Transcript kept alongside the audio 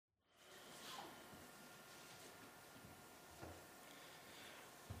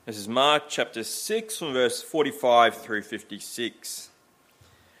This is Mark chapter 6 from verse 45 through 56.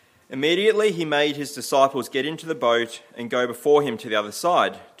 Immediately he made his disciples get into the boat and go before him to the other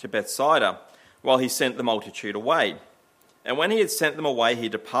side, to Bethsaida, while he sent the multitude away. And when he had sent them away, he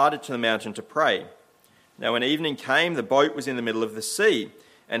departed to the mountain to pray. Now when evening came, the boat was in the middle of the sea,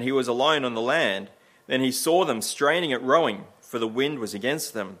 and he was alone on the land. Then he saw them straining at rowing, for the wind was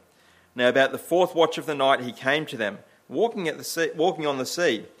against them. Now about the fourth watch of the night he came to them, walking on the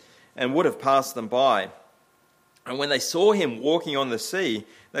sea, and would have passed them by. And when they saw him walking on the sea,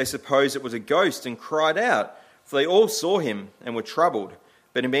 they supposed it was a ghost and cried out, for they all saw him and were troubled.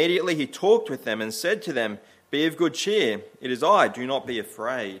 But immediately he talked with them and said to them, "Be of good cheer, it is I, do not be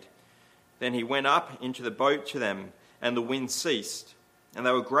afraid." Then he went up into the boat to them, and the wind ceased. And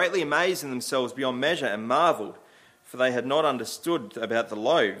they were greatly amazed in themselves beyond measure and marvelled, for they had not understood about the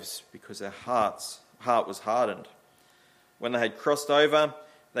loaves, because their heart was hardened. When they had crossed over,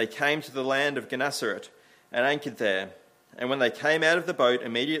 they came to the land of Gennesaret and anchored there. And when they came out of the boat,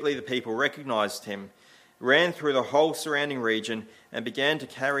 immediately the people recognized him, ran through the whole surrounding region, and began to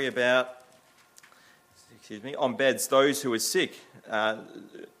carry about on beds those who were sick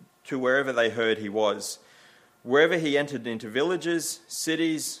to wherever they heard he was. Wherever he entered into villages,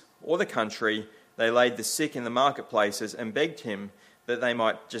 cities, or the country, they laid the sick in the marketplaces and begged him that they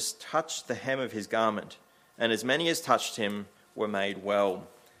might just touch the hem of his garment. And as many as touched him were made well.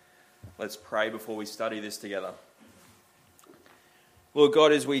 Let's pray before we study this together. Lord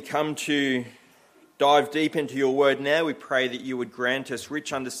God, as we come to dive deep into your word now, we pray that you would grant us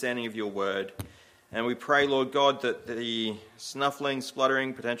rich understanding of your word. And we pray, Lord God, that the snuffling,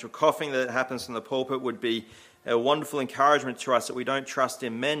 spluttering, potential coughing that happens from the pulpit would be a wonderful encouragement to us, that we don't trust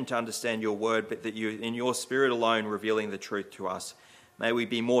in men to understand your word, but that you, in your spirit alone, revealing the truth to us. May we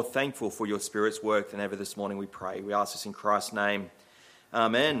be more thankful for your Spirit's work than ever this morning, we pray. We ask this in Christ's name.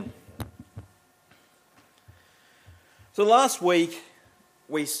 Amen. So last week,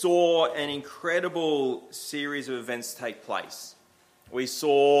 we saw an incredible series of events take place. We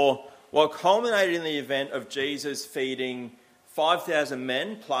saw what culminated in the event of Jesus feeding 5,000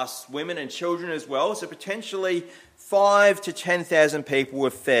 men, plus women and children as well. So potentially 5,000 to 10,000 people were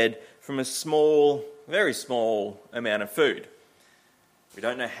fed from a small, very small amount of food. We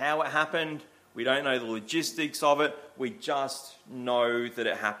don't know how it happened. We don't know the logistics of it. We just know that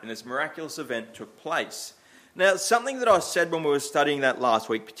it happened. This miraculous event took place. Now, something that I said when we were studying that last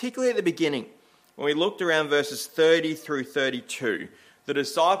week, particularly at the beginning, when we looked around verses 30 through 32, the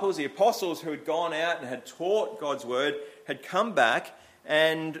disciples, the apostles who had gone out and had taught God's word, had come back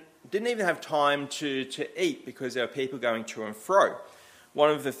and didn't even have time to eat because there were people going to and fro. One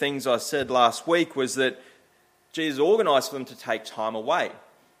of the things I said last week was that Jesus organised for them to take time away.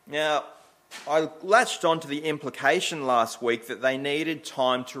 Now, I latched onto the implication last week that they needed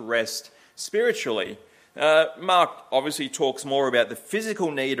time to rest spiritually. Mark obviously talks more about the physical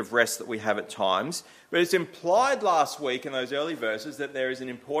need of rest that we have at times, but it's implied last week in those early verses that there is an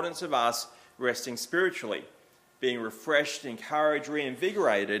importance of us resting spiritually, being refreshed, encouraged,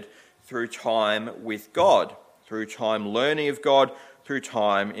 reinvigorated through time with God, through time learning of God, through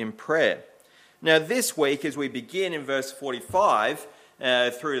time in prayer. Now this week, as we begin in verse 45,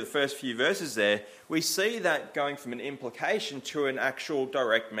 through the first few verses there, we see that going from an implication to an actual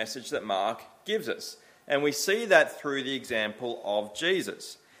direct message that Mark gives us. And we see that through the example of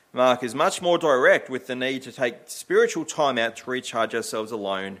Jesus. Mark is much more direct with the need to take spiritual time out to recharge ourselves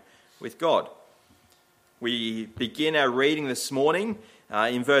alone with God. We begin our reading this morning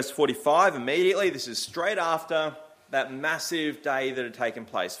in verse 45 immediately. This is straight after that massive day that had taken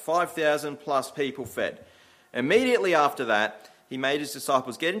place. 5,000 plus people fed. Immediately after that, he made his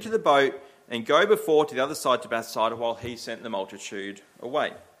disciples get into the boat and go before to the other side to Bethsaida while he sent the multitude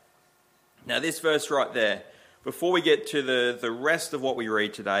away. Now this verse right there, before we get to the rest of what we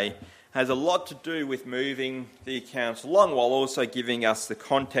read today, has a lot to do with moving the accounts along while also giving us the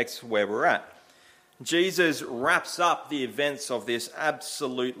context for where we're at. Jesus wraps up the events of this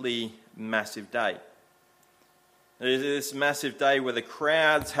absolutely massive day. This massive day where the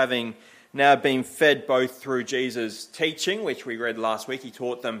crowds, having now been fed both through Jesus' teaching, which we read last week, he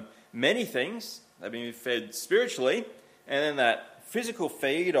taught them many things. They've been fed spiritually, and then that physical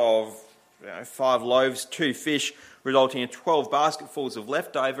feed of 5 loaves, 2 fish, resulting in 12 basketfuls of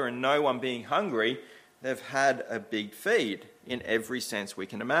leftover and no one being hungry. They've had a big feed in every sense we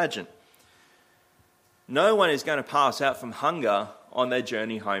can imagine. No one is going to pass out from hunger on their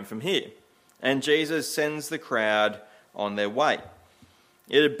journey home from here. And Jesus sends the crowd on their way.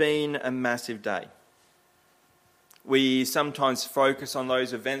 It had been a massive day. We sometimes focus on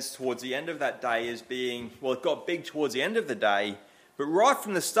those events towards the end of that day as being, well, it got big towards the end of the day, But right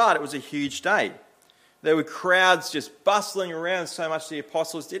from the start, it was a huge day. There were crowds just bustling around so much the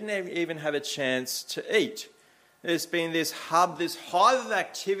apostles didn't even have a chance to eat. There's been this hub, this hive of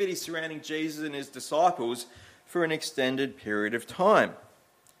activity surrounding Jesus and his disciples for an extended period of time.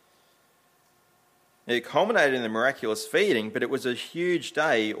 It culminated in the miraculous feeding, but it was a huge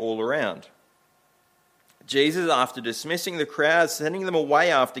day all around. Jesus, after dismissing the crowds, sending them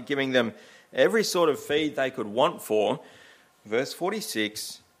away after giving them every sort of feed they could want for, verse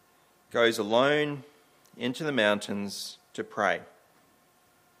 46, goes alone into the mountains to pray.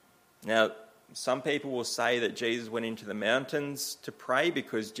 Now, some people will say that Jesus went into the mountains to pray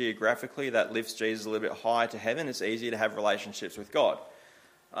because geographically that lifts Jesus a little bit higher to heaven. It's easier to have relationships with God.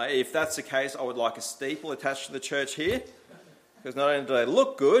 If that's the case, I would like a steeple attached to the church here, because not only do they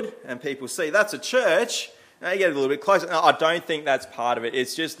look good and people see that's a church, now you get a little bit closer. No, I don't think that's part of it.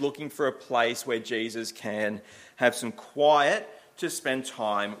 It's just looking for a place where Jesus can have some quiet to spend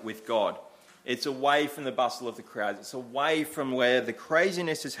time with God. It's away from the bustle of the crowds. It's away from where the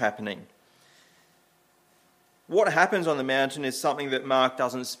craziness is happening. What happens on the mountain is something that Mark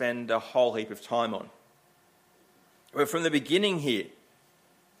doesn't spend a whole heap of time on. But from the beginning here,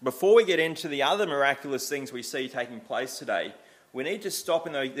 before we get into the other miraculous things we see taking place today, we need to stop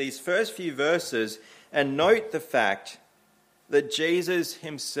in these first few verses and note the fact that Jesus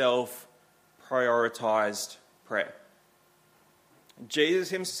himself prioritized prayer. Jesus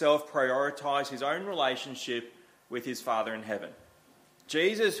himself prioritized his own relationship with his Father in heaven.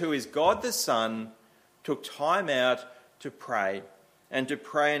 Jesus, who is God the Son, took time out to pray, and to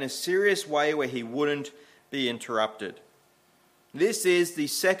pray in a serious way where he wouldn't be interrupted. This is the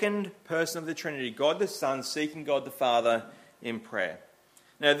second person of the Trinity, God the Son seeking God the Father in prayer.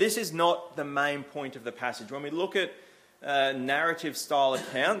 Now, this is not the main point of the passage. When we look at narrative style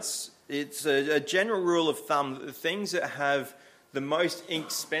accounts, it's a general rule of thumb that the things that have the most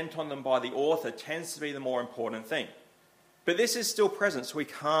ink spent on them by the author tends to be the more important thing. But this is still present, so we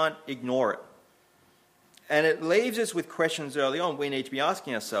can't ignore it. And it leaves us with questions early on we need to be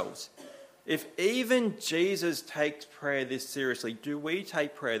asking ourselves. If even Jesus takes prayer this seriously, do we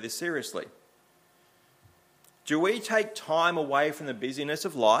take prayer this seriously? Do we take time away from the busyness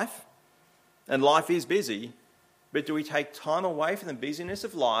of life? And life is busy, but do we take time away from the busyness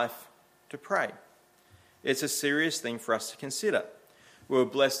of life to pray? It's a serious thing for us to consider. We were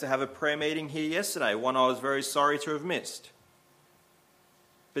blessed to have a prayer meeting here yesterday, one I was very sorry to have missed.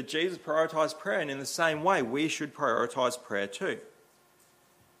 But Jesus prioritised prayer, and in the same way, we should prioritise prayer too.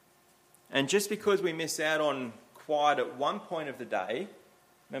 And just because we miss out on quiet at one point of the day,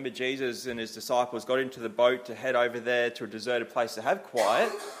 remember Jesus and his disciples got into the boat to head over there to a deserted place to have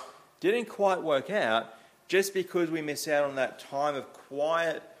quiet, didn't quite work out. Just because we miss out on that time of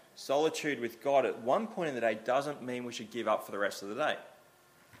quiet solitude with God at one point in the day doesn't mean we should give up for the rest of the day.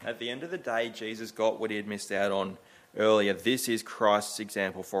 At the end of the day, Jesus got what he had missed out on earlier. This is Christ's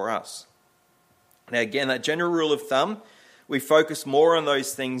example for us. Now again, that general rule of thumb, we focus more on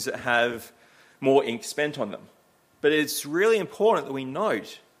those things that have more ink spent on them. But it's really important that we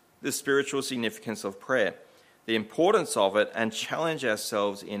note the spiritual significance of prayer, the importance of it, and challenge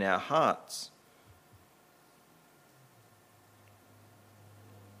ourselves in our hearts.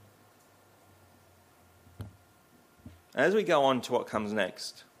 As we go on to what comes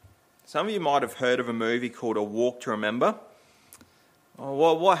next, some of you might have heard of a movie called A Walk to Remember. Oh,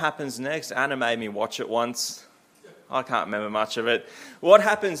 well, what happens next? Anna made me watch it once. I can't remember much of it. What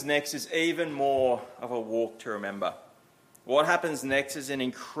happens next is even more of a walk to remember. What happens next is an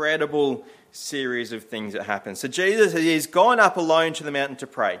incredible series of things that happen. So Jesus, he's gone up alone to the mountain to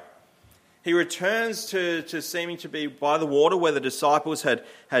pray. He returns to seeming to be by the water where the disciples had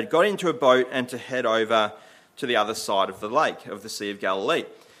got into a boat and to head over to the other side of the lake, of the Sea of Galilee.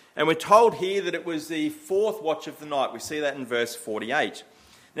 And we're told here that it was the fourth watch of the night. We see that in verse 48.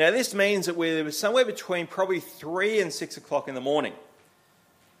 Now this means that we're somewhere between probably 3 and 6 o'clock in the morning.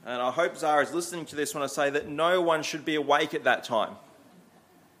 And I hope Zara is listening to this when I say that no one should be awake at that time.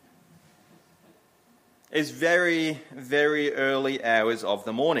 It's very, very early hours of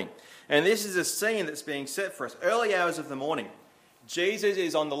the morning. And this is a scene that's being set for us. Early hours of the morning. Jesus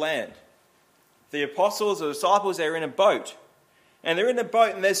is on the land. The apostles, the disciples, they're in a boat. And they're in a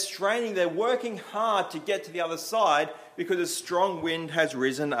boat and they're straining, they're working hard to get to the other side because a strong wind has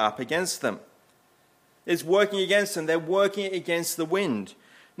risen up against them. It's working against them. They're working against the wind.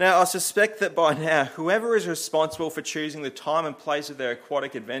 Now, I suspect that by now, whoever is responsible for choosing the time and place of their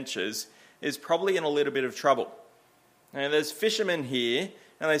aquatic adventures is probably in a little bit of trouble. Now, there's fishermen here,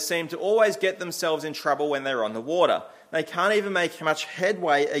 and they seem to always get themselves in trouble when they're on the water. They can't even make much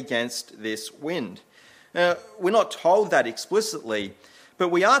headway against this wind. Now, we're not told that explicitly, but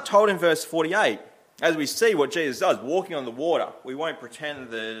we are told in verse 48, as we see what Jesus does, walking on the water. We won't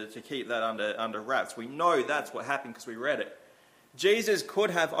pretend to keep that under wraps. We know that's what happened because we read it. Jesus could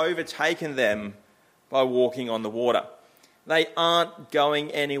have overtaken them by walking on the water. They aren't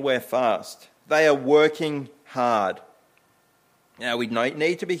going anywhere fast. They are working hard. Now, we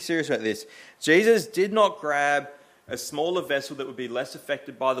need to be serious about this. Jesus did not grab a smaller vessel that would be less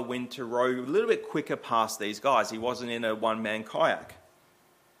affected by the wind to row a little bit quicker past these guys. He wasn't in a one-man kayak.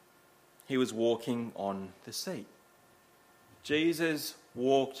 He was walking on the sea. Jesus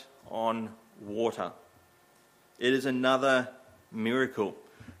walked on water. It is another miracle.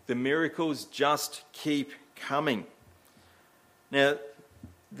 The miracles just keep coming. Now,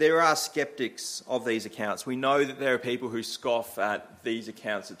 there are skeptics of these accounts. We know that there are people who scoff at these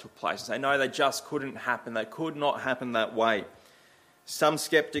accounts that took place and say, no, they just couldn't happen. They could not happen that way. Some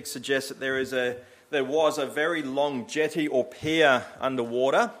skeptics suggest that there was a very long jetty or pier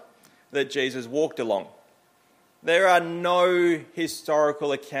underwater that Jesus walked along. There are no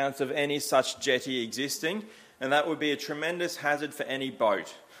historical accounts of any such jetty existing, and that would be a tremendous hazard for any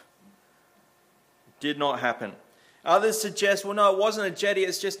boat. Did not happen. Others suggest, well, no, it wasn't a jetty,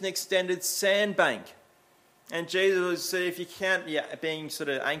 it's just an extended sandbank. And Jesus would say, if you count being sort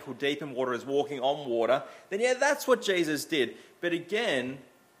of ankle deep in water as walking on water, then that's what Jesus did. But again,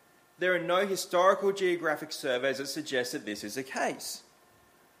 there are no historical geographic surveys that suggest that this is the case.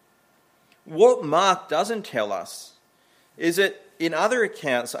 What Mark doesn't tell us is that in other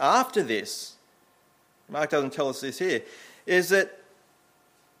accounts after this, Mark doesn't tell us this here, is that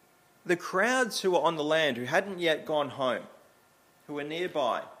the crowds who were on the land, who hadn't yet gone home, who were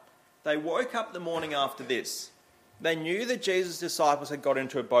nearby, they woke up the morning after this. They knew that Jesus' disciples had got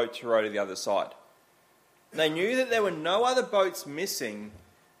into a boat to row to the other side. They knew that there were no other boats missing,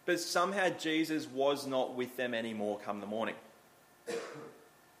 but somehow Jesus was not with them anymore come the morning.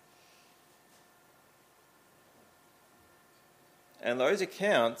 And those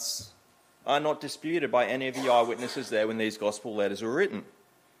accounts are not disputed by any of the eyewitnesses there when these gospel letters were written.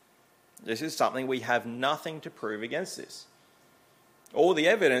 This is something we have nothing to prove against this. All the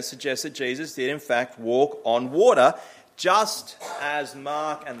evidence suggests that Jesus did in fact walk on water, just as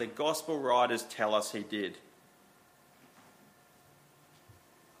Mark and the gospel writers tell us he did.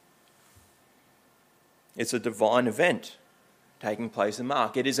 It's a divine event taking place in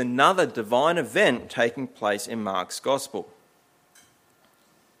Mark. It is another divine event taking place in Mark's gospel.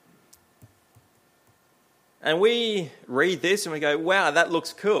 And we read this and we go, wow, that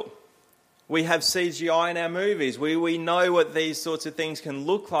looks cool. We have CGI in our movies. We know what these sorts of things can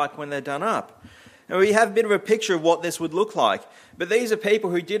look like when they're done up. And we have a bit of a picture of what this would look like. But these are people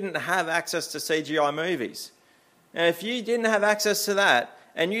who didn't have access to CGI movies. And if you didn't have access to that,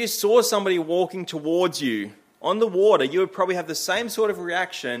 and you saw somebody walking towards you on the water, you would probably have the same sort of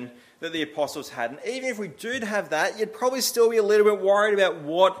reaction that the apostles had. And even if we did have that, you'd probably still be a little bit worried about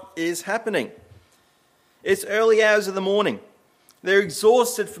what is happening. It's early hours of the morning. They're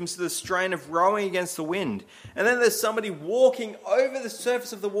exhausted from the strain of rowing against the wind. And then there's somebody walking over the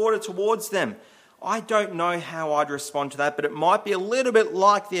surface of the water towards them. I don't know how I'd respond to that, but it might be a little bit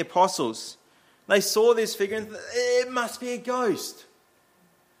like the apostles. They saw this figure and thought, it must be a ghost.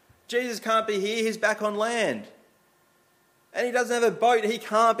 Jesus can't be here, he's back on land. And he doesn't have a boat, he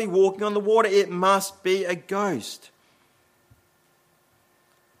can't be walking on the water. It must be a ghost.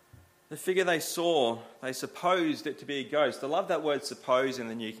 The figure they saw, they supposed it to be a ghost. I love that word suppose in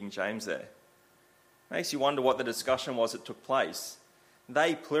the New King James there. Makes you wonder what the discussion was that took place.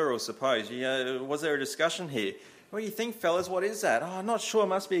 They, plural, suppose. Was there a discussion here? What do you think, fellas? What is that? Oh, I'm not sure. It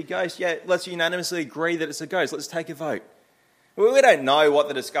must be a ghost. Yeah, let's unanimously agree that it's a ghost. Let's take a vote. Well, we don't know what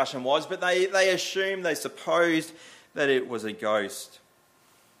the discussion was, but they assumed, they supposed that it was a ghost.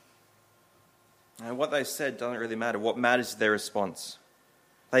 And what they said doesn't really matter. What matters is their response.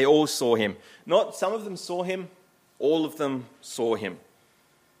 They all saw him. Not some of them saw him, all of them saw him.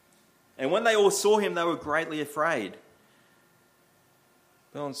 And when they all saw him, they were greatly afraid.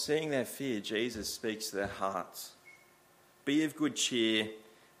 But on seeing their fear, Jesus speaks to their hearts. Be of good cheer.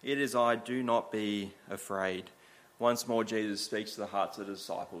 It is I, do not be afraid. Once more, Jesus speaks to the hearts of the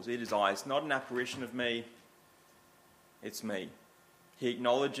disciples. It is I. It's not an apparition of me. It's me. He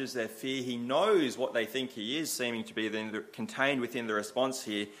acknowledges their fear. He knows what they think he is, seeming to be contained within the response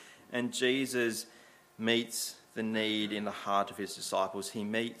here. And Jesus meets the need in the heart of his disciples. He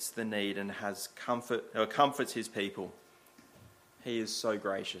meets the need and comforts his people. He is so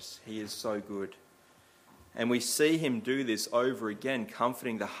gracious. He is so good. And we see him do this over again,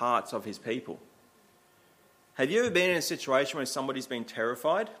 comforting the hearts of his people. Have you ever been in a situation where somebody's been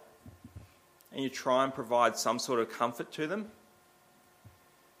terrified? and you try and provide some sort of comfort to them.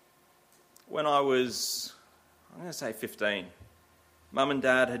 When I was, I'm going to say 15, Mum and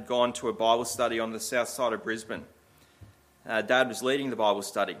Dad had gone to a Bible study on the south side of Brisbane. Dad was leading the Bible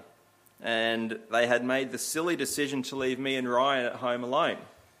study, and they had made the silly decision to leave me and Ryan at home alone,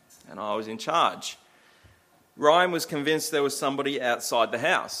 and I was in charge. Ryan was convinced there was somebody outside the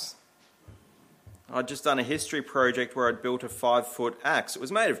house. I'd just done a history project where I'd built a 5-foot axe. It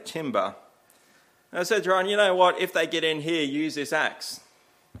was made of timber. And I said to Ryan, you know what, if they get in here, use this axe.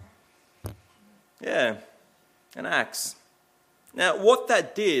 Yeah, an axe. Now, what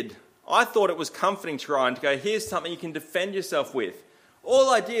that did, I thought it was comforting to Ryan to go, here's something you can defend yourself with. All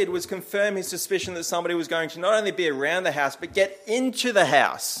I did was confirm his suspicion that somebody was going to not only be around the house, but get into the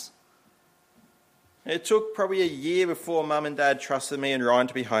house. It took probably a year before Mum and Dad trusted me and Ryan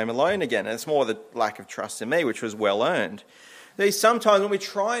to be home alone again. And it's more the lack of trust in me, which was well earned. Sometimes when we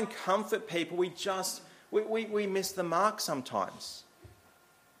try and comfort people, we miss the mark sometimes.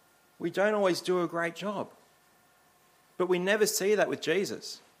 We don't always do a great job. But we never see that with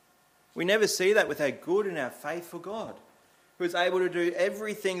Jesus. We never see that with our good and our faithful God, who is able to do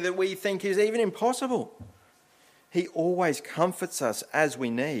everything that we think is even impossible. He always comforts us as we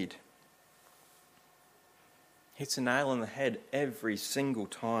need. Hits a nail on the head every single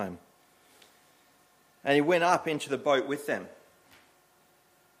time. And he went up into the boat with them.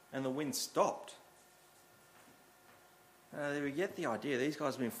 And the wind stopped. We get the idea. These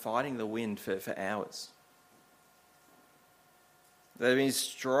guys have been fighting the wind for hours. They've been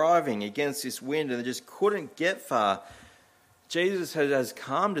striving against this wind and they just couldn't get far. Jesus has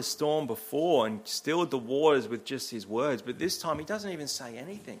calmed a storm before and stilled the waters with just his words. But this time he doesn't even say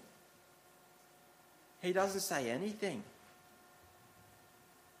anything. He doesn't say anything.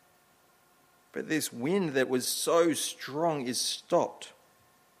 But this wind that was so strong is stopped.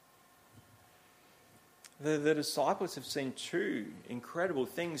 The disciples have seen two incredible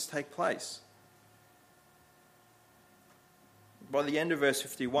things take place. By the end of verse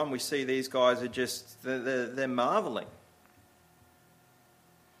 51, we see these guys are just, they're marveling.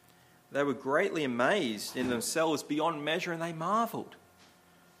 They were greatly amazed in themselves beyond measure and they marveled.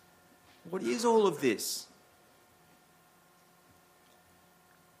 What is all of this?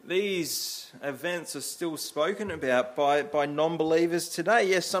 These events are still spoken about by non-believers today.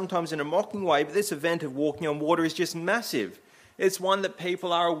 Yes, sometimes in a mocking way, but this event of walking on water is just massive. It's one that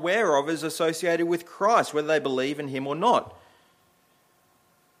people are aware of as associated with Christ, whether they believe in him or not.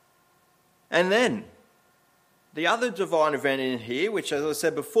 And then, the other divine event in here, which as I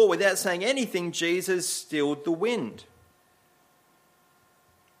said before, without saying anything, Jesus stilled the wind.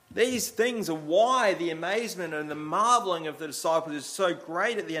 These things are why the amazement and the marveling of the disciples is so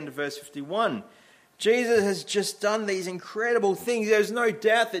great at the end of verse 51. Jesus has just done these incredible things. There's no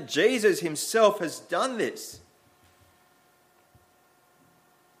doubt that Jesus himself has done this.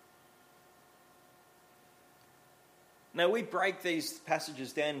 Now, we break these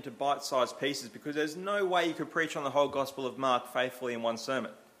passages down into bite-sized pieces because there's no way you could preach on the whole Gospel of Mark faithfully in one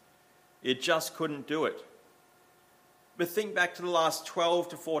sermon. You just couldn't do it. But think back to the last 12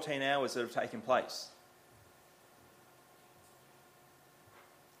 to 14 hours that have taken place.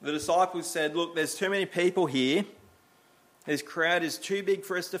 The disciples said, look, there's too many people here. This crowd is too big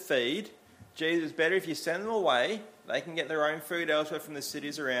for us to feed. Jesus, better if you send them away. They can get their own food elsewhere from the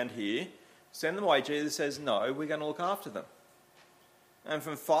cities around here. Send them away. Jesus says, no, we're going to look after them. And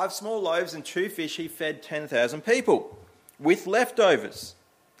from 5 small loaves and 2 fish, he fed 10,000 people with leftovers.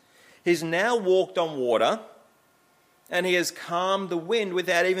 He's now walked on water. And he has calmed the wind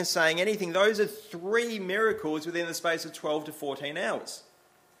without even saying anything. Those are 3 miracles within the space of 12 to 14 hours.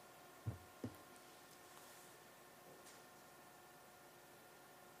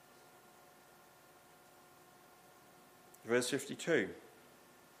 Verse 52.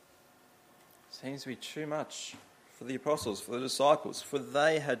 Seems to be too much for the apostles, for the disciples, for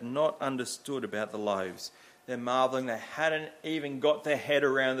they had not understood about the loaves. They're marveling. They hadn't even got their head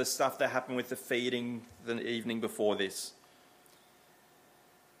around the stuff that happened with the feeding the evening before this.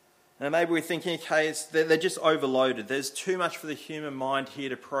 And maybe we're thinking, okay, they're just overloaded. There's too much for the human mind here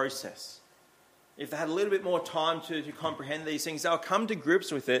to process. If they had a little bit more time to comprehend these things, they'll come to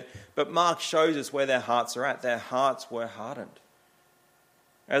grips with it. But Mark shows us where their hearts are at. Their hearts were hardened.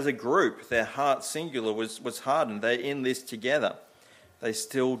 As a group, their heart singular was hardened. They're in this together. They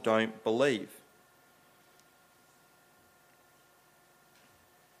still don't believe.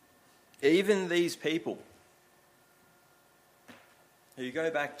 Even these people, who you go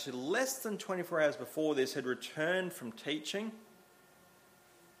back to less than 24 hours before this, had returned from teaching,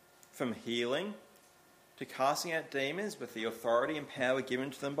 from healing, to casting out demons with the authority and power given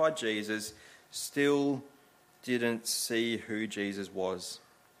to them by Jesus, still didn't see who Jesus was.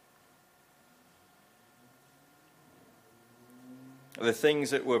 The things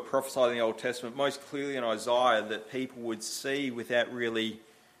that were prophesied in the Old Testament, most clearly in Isaiah, that people would see without really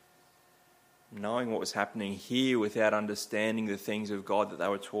knowing what was happening here, without understanding the things of God that they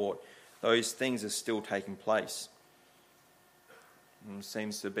were taught, those things are still taking place. And it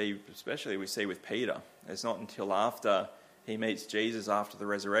seems to be, especially we see with Peter, it's not until after he meets Jesus after the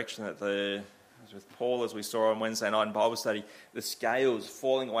resurrection that as with Paul, as we saw on Wednesday night in Bible study, the scales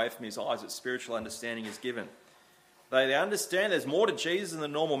falling away from his eyes, that spiritual understanding is given. They understand there's more to Jesus than the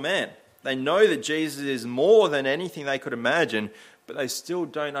normal man. They know that Jesus is more than anything they could imagine, but they still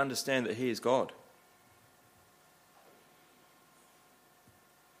don't understand that he is God.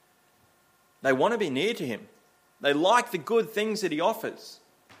 They want to be near to him. They like the good things that he offers.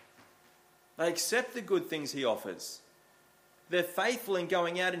 They accept the good things he offers. They're faithful in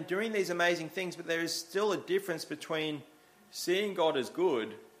going out and doing these amazing things, but there is still a difference between seeing God as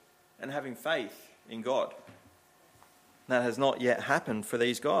good and having faith in God. That has not yet happened for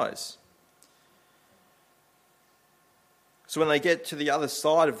these guys. So when they get to the other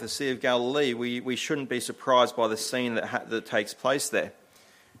side of the Sea of Galilee, we shouldn't be surprised by the scene that takes place there.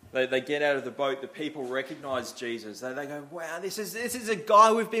 They get out of the boat, the people recognize Jesus. They go, wow, this is a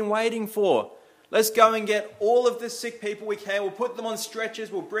guy we've been waiting for. Let's go and get all of the sick people we can. We'll put them on stretchers.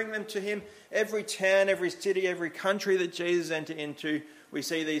 We'll bring them to him. Every town, every city, every country that Jesus entered into, we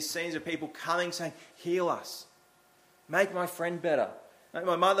see these scenes of people coming saying, heal us. Make my friend better. Make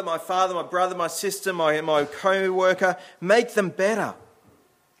my mother, my father, my brother, my sister, my co-worker, make them better.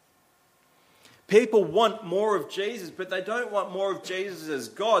 People want more of Jesus, but they don't want more of Jesus as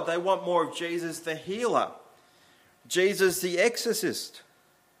God. They want more of Jesus the healer. Jesus the exorcist.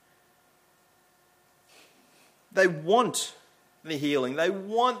 They want the healing. They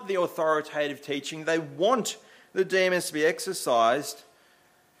want the authoritative teaching. They want the demons to be exorcised.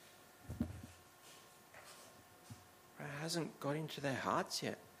 Hasn't got into their hearts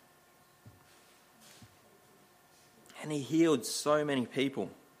yet. And he healed so many people.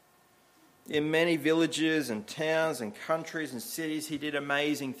 In many villages and towns and countries and cities, he did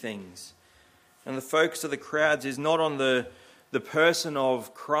amazing things. And the focus of the crowds is not on the person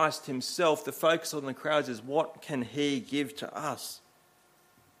of Christ himself. The focus on the crowds is what can he give to us?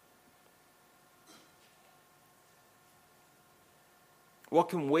 What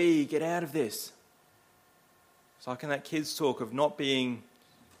can we get out of this? It's like in that kids' talk of not being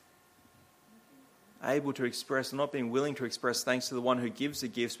able to express, not being willing to express thanks to the one who gives the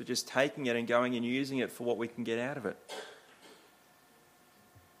gifts, but just taking it and going and using it for what we can get out of it.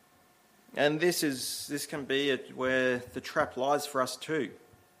 And this can be where the trap lies for us too.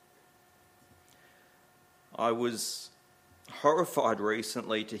 I was horrified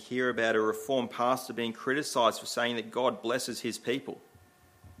recently to hear about a Reformed pastor being criticised for saying that God blesses his people.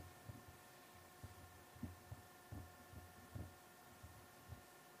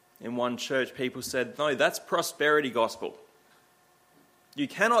 In one church, people said, no, that's prosperity gospel. You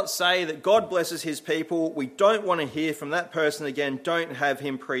cannot say that God blesses his people. We don't want to hear from that person again. Don't have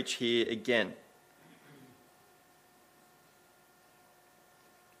him preach here again.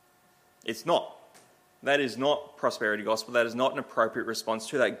 It's not. That is not prosperity gospel. That is not an appropriate response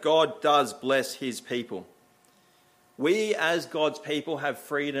to that. God does bless his people. We as God's people have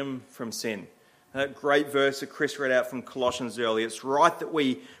freedom from sin. That great verse that Chris read out from Colossians earlier. It's right that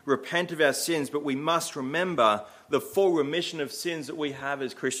we repent of our sins, but we must remember the full remission of sins that we have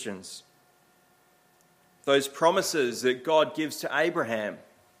as Christians. Those promises that God gives to Abraham,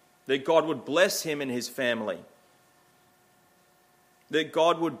 that God would bless him and his family, that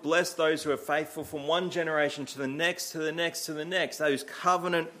God would bless those who are faithful from one generation to the next, to the next, to the next. Those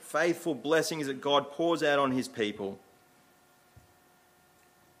covenant, faithful blessings that God pours out on his people.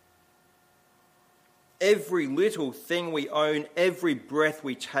 Every little thing we own, every breath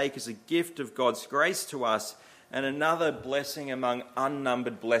we take is a gift of God's grace to us and another blessing among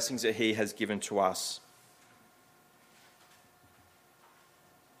unnumbered blessings that he has given to us.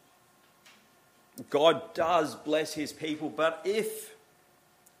 God does bless his people, but if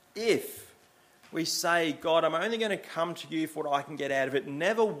we say, God, I'm only going to come to you for what I can get out of it,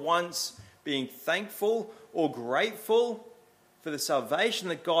 never once being thankful or grateful for the salvation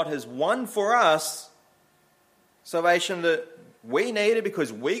that God has won for us, salvation that we needed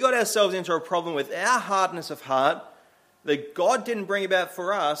because we got ourselves into a problem with our hardness of heart that God didn't bring about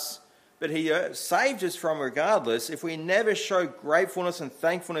for us, but he saved us from regardless. If we never show gratefulness and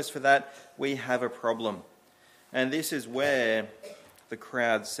thankfulness for that, we have a problem. And this is where the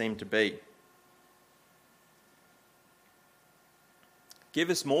crowds seem to be. Give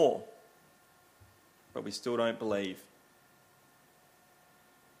us more. but we still don't believe.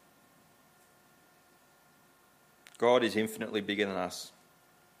 God is infinitely bigger than us.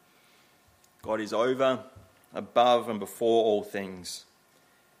 God is over, above, and before all things.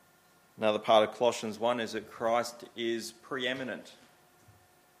 Another part of Colossians 1 is that Christ is preeminent.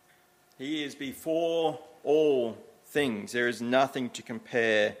 He is before all things. There is nothing to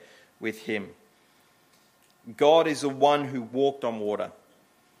compare with him. God is the one who walked on water.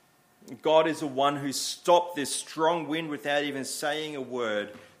 God is the one who stopped this strong wind without even saying a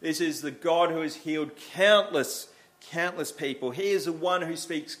word. This is the God who has healed countless people. He is the one who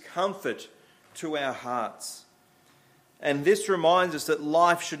speaks comfort to our hearts. And this reminds us that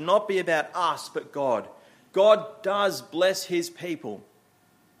life should not be about us, but God. God does bless his people.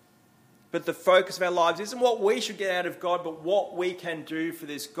 But the focus of our lives isn't what we should get out of God, but what we can do for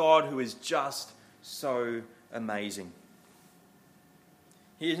this God who is just so amazing.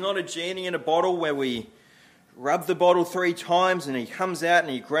 He is not a genie in a bottle where we rub the bottle 3 times and he comes out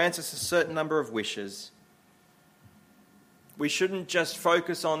and he grants us a certain number of wishes. We shouldn't just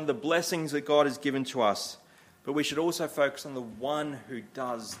focus on the blessings that God has given to us, but we should also focus on the one who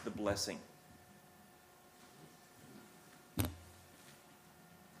does the blessing.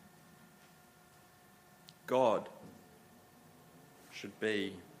 God should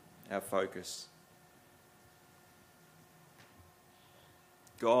be our focus.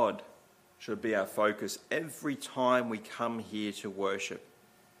 God should be our focus every time we come here to worship.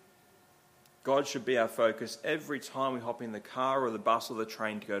 God should be our focus every time we hop in the car or the bus or the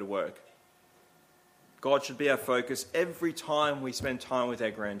train to go to work. God should be our focus every time we spend time with our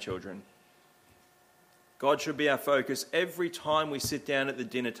grandchildren. God should be our focus every time we sit down at the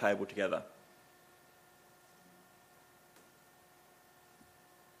dinner table together.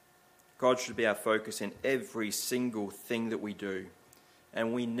 God should be our focus in every single thing that we do.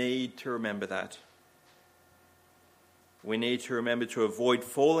 And we need to remember that. We need to remember to avoid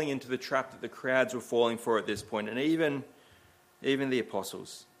falling into the trap that the crowds were falling for at this point, and even the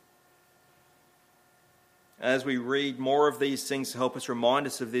apostles. As we read more of these things to help us remind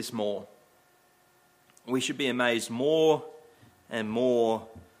us of this more, we should be amazed more and more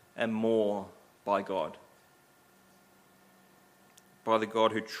and more by God. By the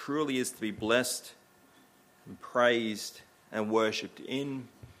God who truly is to be blessed and praised and worshipped in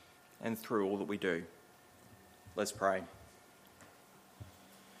and through all that we do. Let's pray.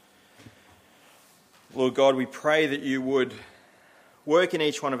 Lord God, we pray that you would work in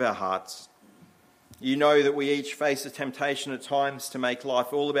each one of our hearts. You know that we each face a temptation at times to make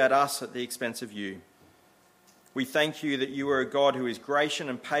life all about us at the expense of you. We thank you that you are a God who is gracious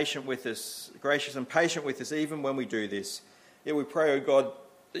and patient with us even when we do this. Yet we pray, O God,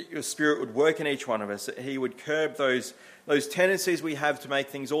 that your Spirit would work in each one of us, that he would curb those tendencies we have to make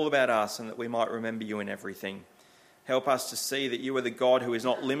things all about us, and that we might remember you in everything. Help us to see that you are the God who is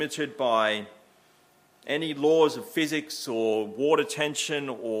not limited by any laws of physics or water tension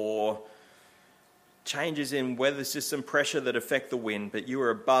or changes in weather system pressure that affect the wind, but you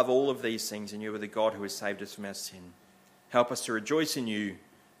are above all of these things, and you are the God who has saved us from our sin. Help us to rejoice in you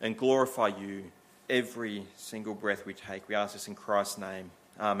and glorify you every single breath we take. We ask this in Christ's name.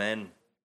 Amen.